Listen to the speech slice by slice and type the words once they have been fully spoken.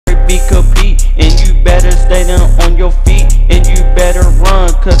be compete, and you better stay down on your feet, and you better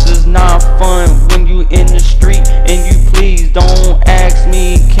run, cause it's not fun when you in the street. And you please don't ask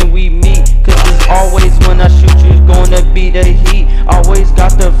me, can we meet? Cause it's always when I shoot you, it's gonna be the heat. Always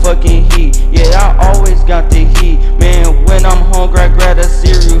got the fucking heat, yeah, I always got the heat. Man, when I'm hungry, I grab a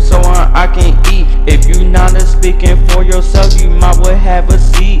cereal so I can eat. If you not speaking for yourself, you might well have a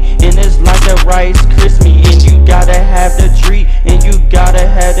seat. And it's like the Rice Krispie, and you gotta have the treat, and you gotta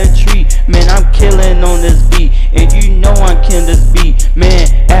have the treat. Man, I'm killing on this beat, and you know I'm killing this beat. Man,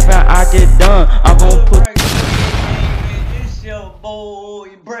 after I get done, I'm gonna put. It's your boy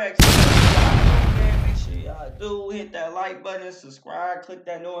Brex. Make sure y'all do hit that like button, subscribe, click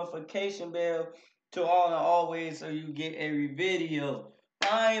that notification bell to all and always so you get every video.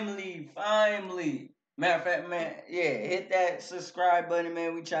 Finally. Matter of fact, man, yeah, hit that subscribe button,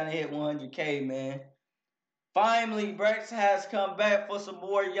 man. We trying to hit 100K, man. Finally, Brex has come back for some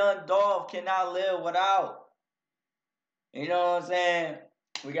more Young Dolph Cannot Live Without. You know what I'm saying?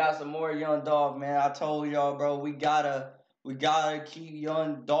 We got some more Young Dolph, man. I told y'all, bro, we gotta keep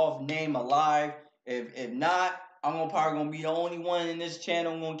Young Dolph name alive. If not, I'm probably gonna be the only one in this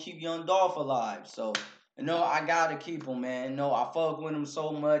channel gonna keep Young Dolph alive. So, you know, I gotta keep him, man. You know, I fuck with him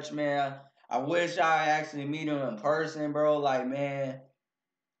so much, man. I wish I actually meet him in person, bro. Like, man,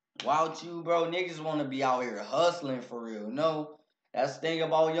 without you, bro, niggas wanna be out here hustling for real. No, that's the thing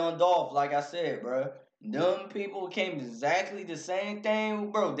about Young Dolph, like I said, bro. Them people came exactly the same thing,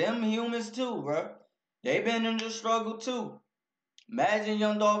 bro. Them humans too, bro. They been in the struggle too. Imagine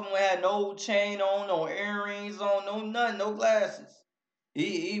Young Dolph had no chain on, no earrings on, no nothing, no glasses.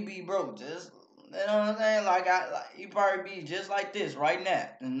 He be broke, just, you know what I'm saying? Like he probably be just like this right now,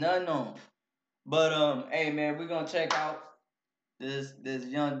 and nothing on. But hey man, we gonna check out this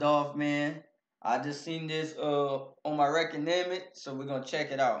Young Dolph, man. I just seen this on my recommended, so we're gonna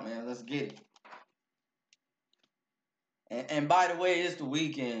check it out, man. Let's get it. And by the way, it's the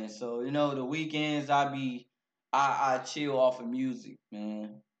weekend, so you know the weekends I chill off of music,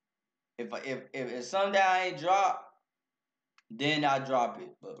 man. If someday I ain't drop, then I drop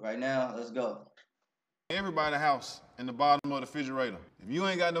it. But right now, let's go. Everybody's house in the bottom of the refrigerator. If you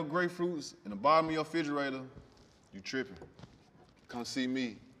ain't got no grapefruits in the bottom of your refrigerator, you tripping. Come see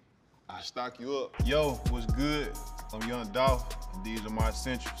me. I stock you up. Yo, what's good? I'm Young Dolph, and these are my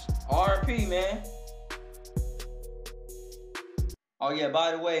essentials. R.P. man. Oh yeah,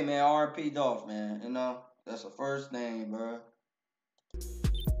 by the way, man, R.P. Dolph, man. You know, that's the first name, bro.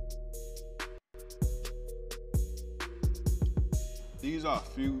 These are a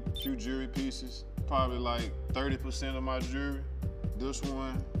few jewelry pieces. Probably like 30% of my jewelry. This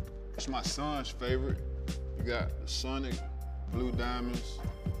one, it's my son's favorite. You got the Sonic, blue diamonds,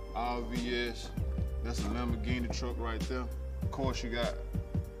 all VS. That's a Lamborghini truck right there. Of course, you got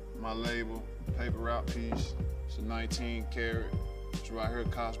my label, paper route piece. It's a 19 karat. This right here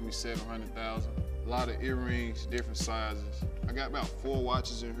cost me $700,000. A lot of earrings, different sizes. I got about 4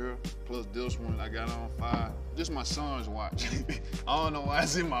 watches in here, plus this one I got on 5. This is my son's watch. I don't know why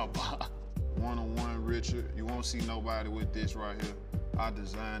it's in my box. One-on-one Richard. You won't see nobody with this right here. I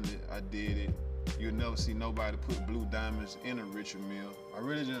designed it, I did it. You'll never see nobody put blue diamonds in a Richard Mille. I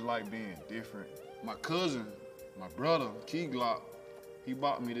really just like being different. My cousin, my brother, Key Glock, he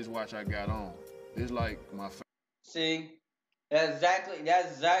bought me this watch I got on. This like my favorite. See? This is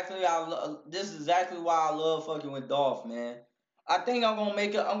exactly why I love fucking with Dolph, man. I think I'm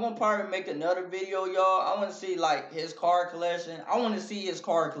gonna probably make another video, y'all. I wanna see like his car collection. I wanna see his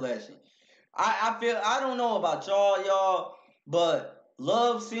car collection. I don't know about y'all, but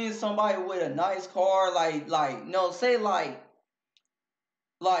love seeing somebody with a nice car, say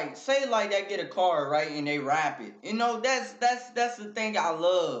they get a car, right, and they rap it. You know, that's the thing I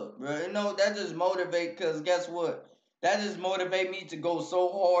love, bro. You know, that just motivate, cause guess what? That just motivate me to go so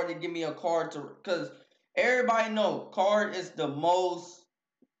hard to give me a car cause everybody know car is the most.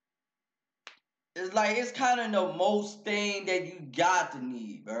 It's kind of the most thing that you got to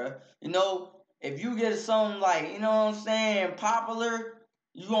need, bro. You know, if you get something like, you know what I'm saying, popular,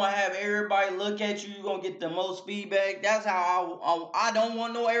 you gonna have everybody look at you. You gonna get the most feedback. That's how I don't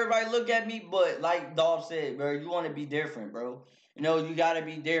want no everybody look at me. But like Dolph said, bro, you want to be different, bro. You know, you gotta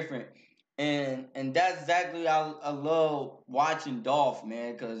be different. And that's exactly I love watching Dolph,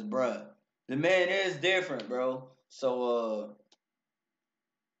 man, cause bruh, the man is different, bro. So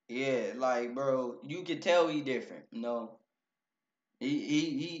yeah, like bro, you can tell he different, you know.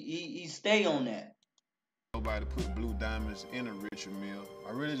 He stay on that. Nobody put blue diamonds in a Richard Mille.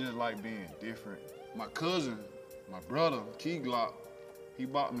 I really just like being different. My cousin, my brother, Key Glock, he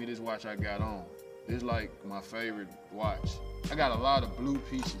bought me this watch I got on. This like my favorite watch. I got a lot of blue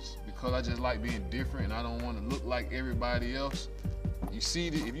pieces because I just like being different and I don't want to look like everybody else. You see,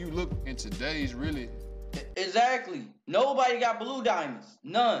 if you look in today's really. Exactly. Nobody got blue diamonds.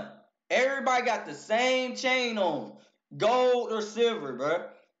 None. Everybody got the same chain on. Gold or silver, bro.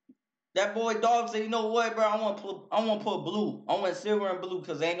 That boy Dog said, you know what, bro? I want to put blue. I want silver and blue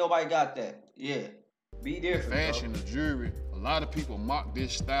because ain't nobody got that. Yeah. Be different, Fashion, bro. the jewelry. A lot of people mock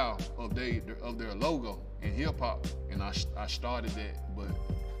this style of their logo in hip hop, and I started that, but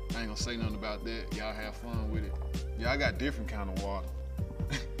I ain't gonna say nothing about that. Y'all have fun with it. Yeah, I got different kind of water.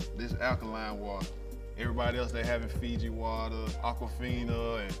 This alkaline water. Everybody else they having Fiji water,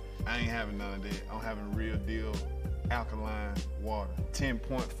 Aquafina, and I ain't having none of that. I'm having real deal alkaline water,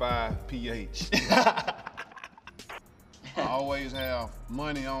 10.5 pH. I always have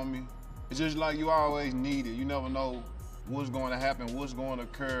money on me. It's just like you always need it. You never know what's going to happen, what's going to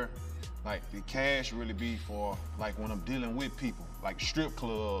occur. Like the cash really be for like when I'm dealing with people, like strip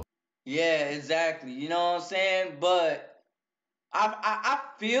club. Yeah, exactly. You know what I'm saying? But I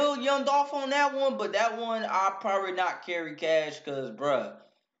feel Young Dolph on that one, but that one I probably not carry cash because, bruh,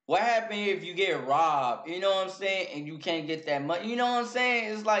 what happen if you get robbed? You know what I'm saying? And you can't get that money. You know what I'm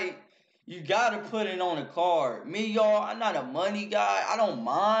saying? It's like you gotta put it on a card. Me, y'all, I'm not a money guy. I don't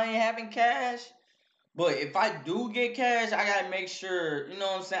mind having cash. But if I do get cash, I gotta make sure, you know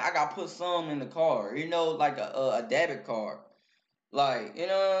what I'm saying? I gotta put some in the card, you know, like a debit card. Like, you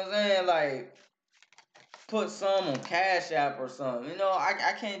know what I'm saying? Like, put some on Cash App or something. You know,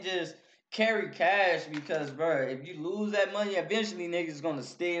 I can't just carry cash because, bro, if you lose that money, eventually niggas gonna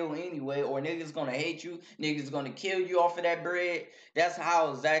steal anyway, or niggas gonna hate you, niggas gonna kill you off of that bread. That's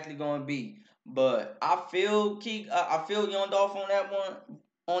how exactly gonna be. But I feel Young Dolph on that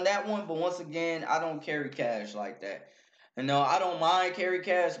one. But once again, I don't carry cash like that. You know, I don't mind carry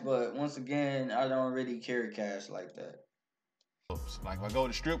cash, but once again, I don't really carry cash like that. Like if I go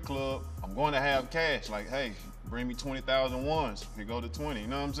to strip club, I'm going to have cash. Like, hey, bring me 20,000 ones. If you go to 20, you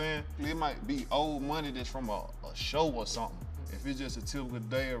know what I'm saying? It might be old money that's from a show or something. If it's just a typical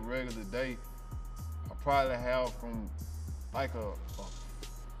day, a regular day, I probably have from like a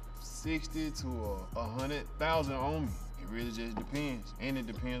 60 to 100,000 on me. It really just depends. And it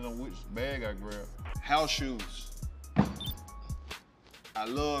depends on which bag I grab. House shoes. I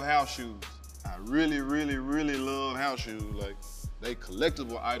love house shoes. I really, really, really love house shoes. Like, they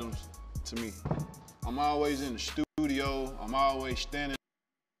collectible items to me. I'm always in the studio. I'm always standing.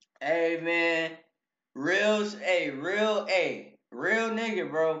 Hey man, real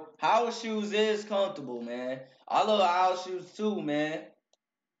nigga, bro. House shoes is comfortable, man. I love house shoes too, man.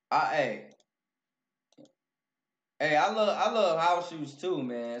 I hey, I love house shoes too,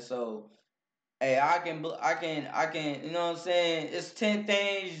 man. So hey, I can, you know what I'm saying? It's 10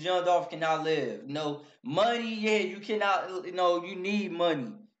 things Young Dolph cannot live. No money, yeah, you cannot. You know, you need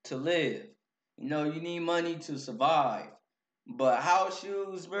money to live. You know, you need money to survive. But house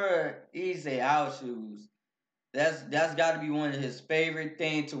shoes, bruh, he say house shoes. That's got to be one of his favorite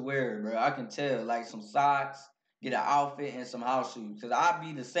thing to wear, bro. I can tell, like some socks, get an outfit, and some house shoes. Cause I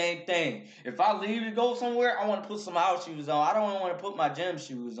be the same thing. If I leave to go somewhere, I want to put some house shoes on. I don't want to put my gym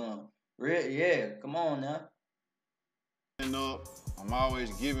shoes on. Yeah, come on now. Up. I'm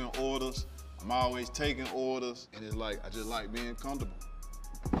always giving orders. I'm always taking orders. And it's like, I just like being comfortable.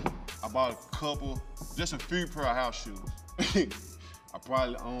 I bought a couple, just a few pair of house shoes. I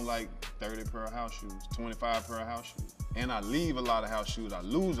probably own like 30 pair of house shoes, 25 pair of house shoes. And I leave a lot of house shoes. I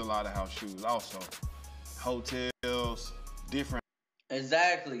lose a lot of house shoes also. Hotels, different.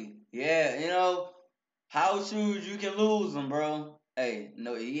 Exactly. Yeah, you know, house shoes, you can lose them, bro. Hey,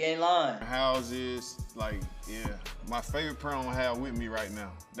 no, he ain't lying. Houses, like, yeah. My favorite pair I don't have with me right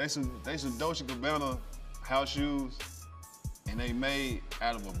now. They some Dolce & Gabbana house shoes, and they made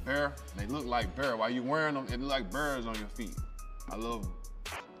out of a bear. They look like bear. While you wearing them, it look like bears on your feet. I love them.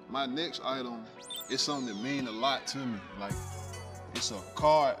 My next item is something that means a lot to me. Like, it's a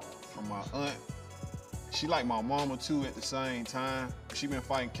card from my aunt. She like my mama too at the same time. She been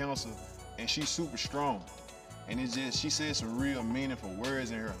fighting cancer, and she's super strong. And it's just, she said some real meaningful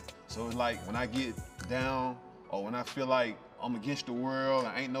words in her. So it's like when I get down or when I feel like I'm against the world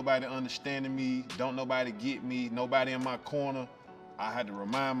and ain't nobody understanding me, don't nobody get me, nobody in my corner, I had to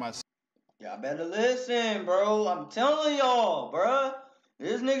remind myself. Y'all better listen, bro. I'm telling y'all, bro.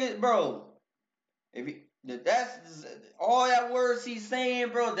 This nigga, bro. If he, that's all that words he's saying,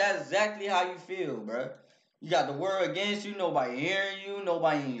 bro. That's exactly how you feel, bro. You got the world against you. Nobody hearing you.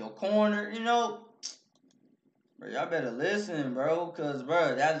 Nobody in your corner. You know, bro. Y'all better listen, bro. Cause,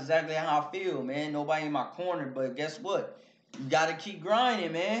 bro, that's exactly how I feel, man. Nobody in my corner. But guess what? You gotta keep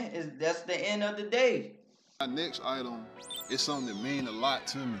grinding, man. That's the end of the day. My next item is something that means a lot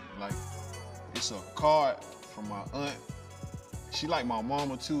to me. Like, it's a card from my aunt. She like my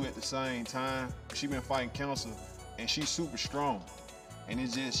mama too at the same time. She been fighting cancer and she's super strong. And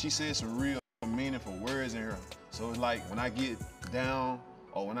it's just, she said some real meaningful words in her. So it's like when I get down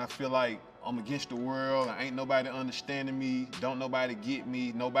or when I feel like I'm against the world and ain't nobody understanding me, don't nobody get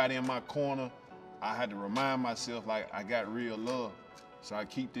me, nobody in my corner, I had to remind myself like I got real love. So I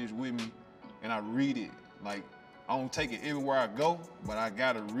keep this with me and I read it. Like, I don't take it everywhere I go, but I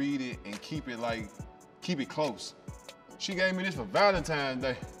gotta read it and keep it close. She gave me this for Valentine's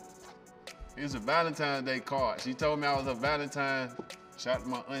Day. It's a Valentine's Day card. She told me I was a Valentine. Shout out to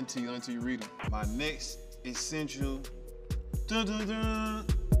my auntie Rita. My next essential, dun, dun, dun,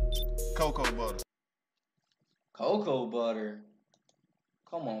 cocoa butter. Cocoa butter.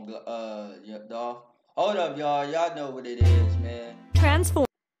 Come on, Dolph. Hold up, y'all. Y'all know what it is, man. Transform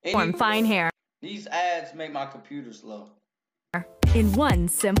Anyway, fine hair these ads make my computer slow. in one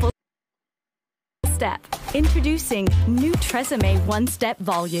simple step. Introducing new Tresemme One Step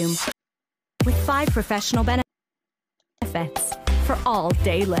Volume with 5 professional benefits for all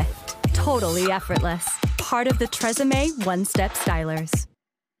day lift. Totally effortless. Part of the Tresemme One Step Stylers.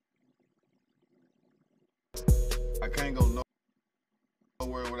 I can't go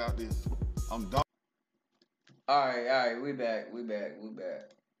nowhere without this. I'm done. All right, we back.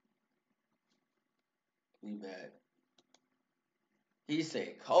 He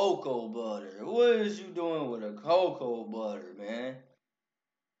said cocoa butter. What is you doing with a cocoa butter, man?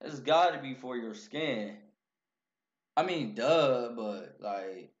 It's gotta be for your skin. I mean, duh, but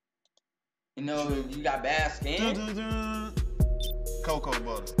like, you know, you got bad skin. Dun, dun, dun. Cocoa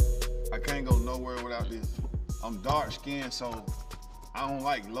butter. I can't go nowhere without this. I'm dark skinned, so I don't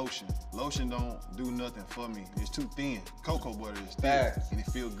like lotion. Lotion don't do nothing for me. It's too thin. Cocoa butter is thick, Facts. and it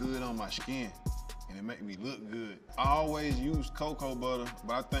feel good on my skin, and it make me look good. I always use cocoa butter,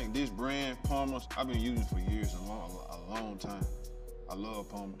 but I think this brand, Palmer's, I've been using for years, a long time. I love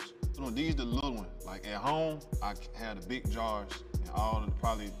Palmer's. You know, these the little ones. Like at home, I had the big jars, and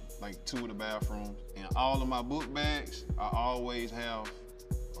probably like 2 of the bathrooms. And all of my book bags, I always have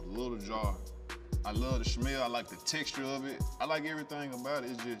a little jar. I love the smell, I like the texture of it. I like everything about it.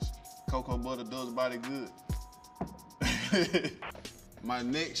 It's just cocoa butter does the body good. My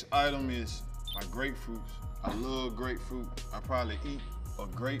next item is my grapefruits. I love grapefruit. I probably eat a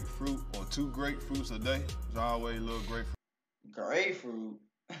grapefruit or 2 grapefruits a day. So I always love grapefruit. Grapefruit.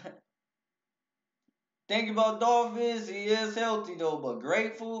 Think about Dolph he is healthy though, but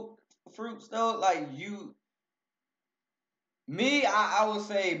fruits though, like I would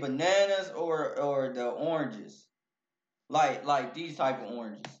say bananas or the oranges. Like these type of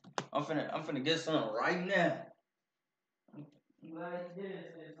oranges. I'm finna get some right now. I'm glad you did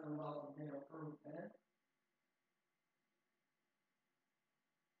say something about the damn fruit, man.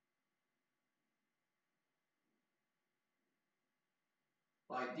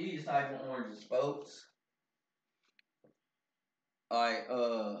 Like these type of oranges, folks. Like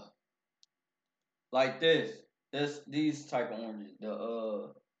like these type of oranges. You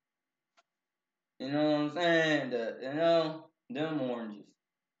know what I'm saying? Them oranges.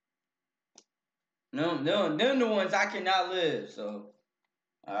 Them the ones I cannot live. So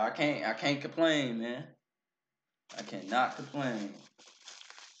I can't complain, man. I cannot complain.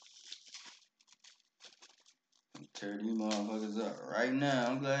 Tear these motherfuckers up right now.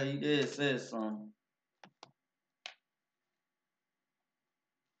 I'm glad he did say something.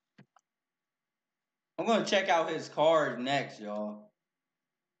 I'm gonna check out his cards next, y'all.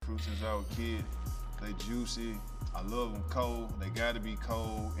 Fruits since I was a kid, they juicy. I love them cold. They gotta be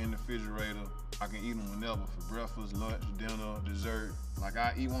cold in the refrigerator. I can eat them whenever, for breakfast, lunch, dinner, dessert. Like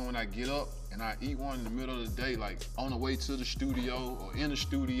I eat one when I get up, and I eat one in the middle of the day, like on the way to the studio or in the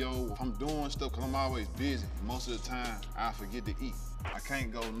studio. If I'm doing stuff, cause I'm always busy. Most of the time, I forget to eat. I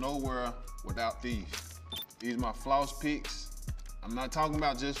can't go nowhere without these. These are my floss picks. I'm not talking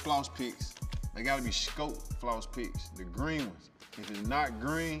about just floss picks. They gotta be scope floss picks, the green ones. If it's not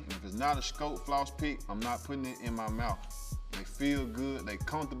green, if it's not a scope floss pick, I'm not putting it in my mouth. They feel good, they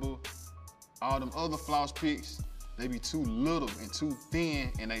comfortable. All them other floss picks, they be too little and too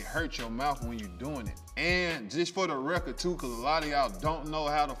thin and they hurt your mouth when you're doing it. And just for the record too, cause a lot of y'all don't know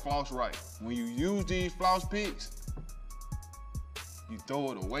how to floss right. When you use these floss picks, you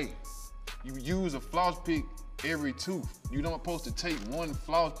throw it away. You use a floss pick every tooth. You don't supposed to take one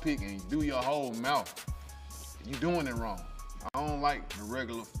floss pick and do your whole mouth. You're doing it wrong. I don't like the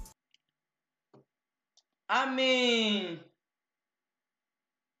regular. I mean,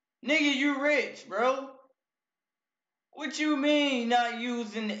 nigga, you rich, bro. What you mean not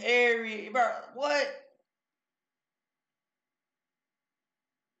using the area, bro? What?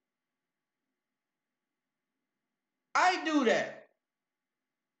 I do that.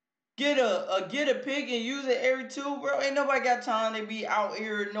 Get a pick and use it every two, bro. Ain't nobody got time to be out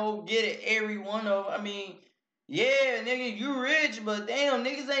here get it every one of. I mean, yeah, nigga, you rich, but damn,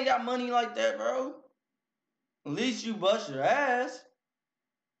 niggas ain't got money like that, bro. At least you bust your ass.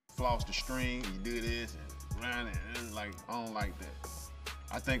 Floss the string, you do this and run it, and it's like, I don't like that.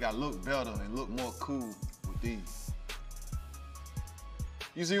 I think I look better and look more cool with these.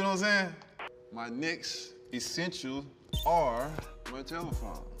 You see what I'm saying? My next essentials are my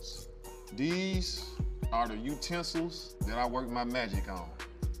telephones. These are the utensils that I work my magic on.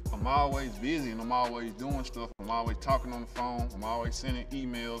 I'm always busy and I'm always doing stuff. I'm always talking on the phone. I'm always sending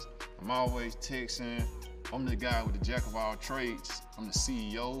emails. I'm always texting. I'm the guy with the jack of all trades. I'm the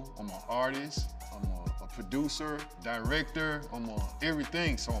CEO, I'm an artist, I'm a producer, director, I'm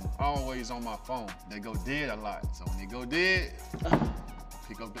everything. So I'm always on my phone. They go dead a lot. So when they go dead, I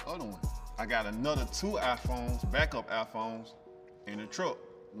pick up the other one. I got another 2 iPhones, backup iPhones, in the truck.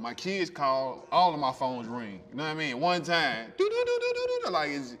 My kids call, all of my phones ring. You know what I mean? One time,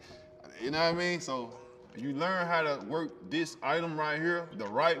 like it's, you know what I mean? So you learn how to work this item right here the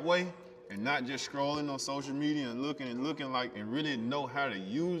right way and not just scrolling on social media and looking like, and really know how to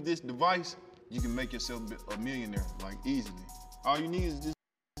use this device, you can make yourself a millionaire, like easily. All you need is just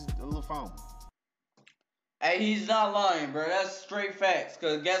a little phone. Hey, he's not lying, bro. That's straight facts.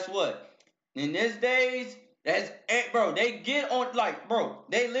 Cause guess what? In these days, bro, they get on, like, bro,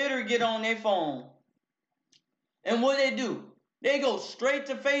 they literally get on their phone. And what they do? They go straight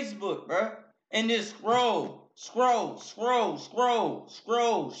to Facebook, bro. And just scroll,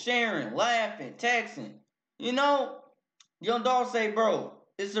 sharing, laughing, texting. You know, Young Dolph say, bro,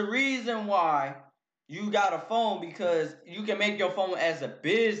 it's the reason why you got a phone, because you can make your phone as a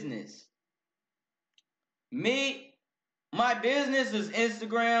business. Me, my business is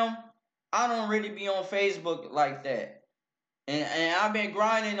Instagram. I don't really be on Facebook like that. And I've been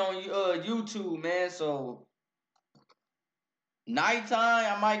grinding on YouTube, man, so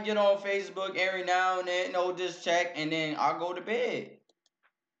nighttime, I might get on Facebook every now and then, just check, and then I'll go to bed.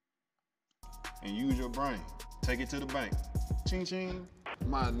 And use your brain. Take it to the bank. Ching ching.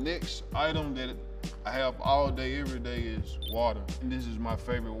 My next item that I have all day, every day is water. And this is my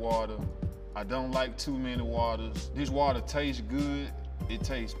favorite water. I don't like too many waters. This water tastes good. It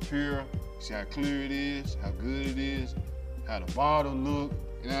tastes pure. See how clear it is, how good it is, how the bottle look.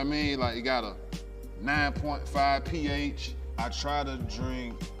 You know what I mean? Like it got a 9.5 pH. I try to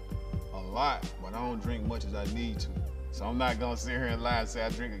drink a lot, but I don't drink much as I need to. So I'm not gonna sit here and lie and say I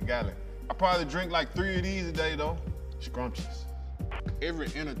drink a gallon. I probably drink like 3 of these a day though. Scrumptious. Every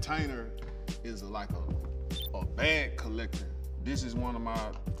entertainer is like a bag collector. This is one of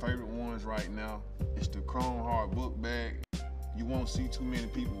my favorite ones right now. It's the Chrome Hard Book Bag. You won't see too many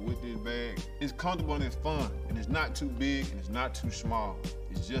people with this bag. It's comfortable and it's fun, and it's not too big and it's not too small.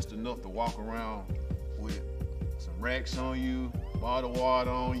 It's just enough to walk around with some racks on you, bottled water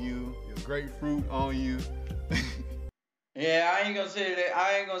on you, your grapefruit on you. Yeah, I ain't gonna say that.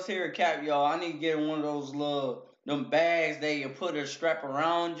 I ain't gonna say her cap, y'all. I need to get one of those them bags that you put a strap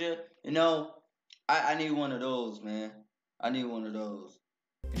around you. You know, I need one of those, man. I need one of those.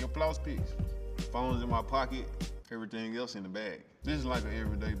 And your floss picks. Phone's in my pocket, everything else in the bag. This is like an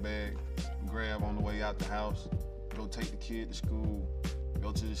everyday bag. Grab on the way out the house, go take the kid to school,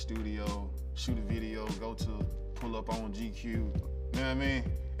 go to the studio, shoot a video, pull up on GQ. You know what I mean?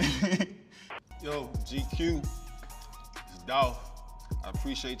 Yo, GQ, it's Dolph. I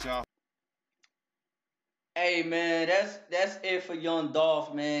appreciate y'all. Hey, man, that's it for Young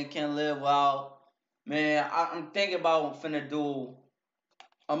Dolph, man. Can't live without. Man, I'm thinking about what I'm finna do.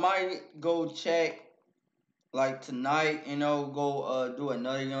 I might go check, like, tonight, go do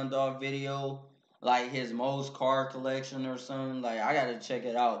another Young Dolph video, like his most car collection or something. Like, I gotta check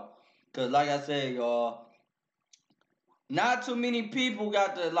it out. Cause like I said, y'all, not too many people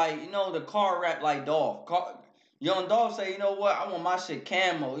got the car rap like Dolph. Young Dolph say, you know what, I want my shit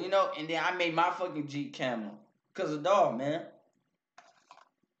camo, and then I made my fucking Jeep camo. Cause of Dolph, man.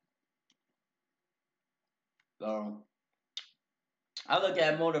 So, I look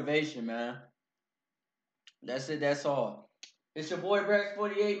at motivation, man. That's it, that's all. It's your boy Brex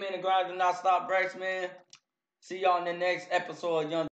 48, man. The grind do not stop, Brex, man. See y'all in the next episode of Young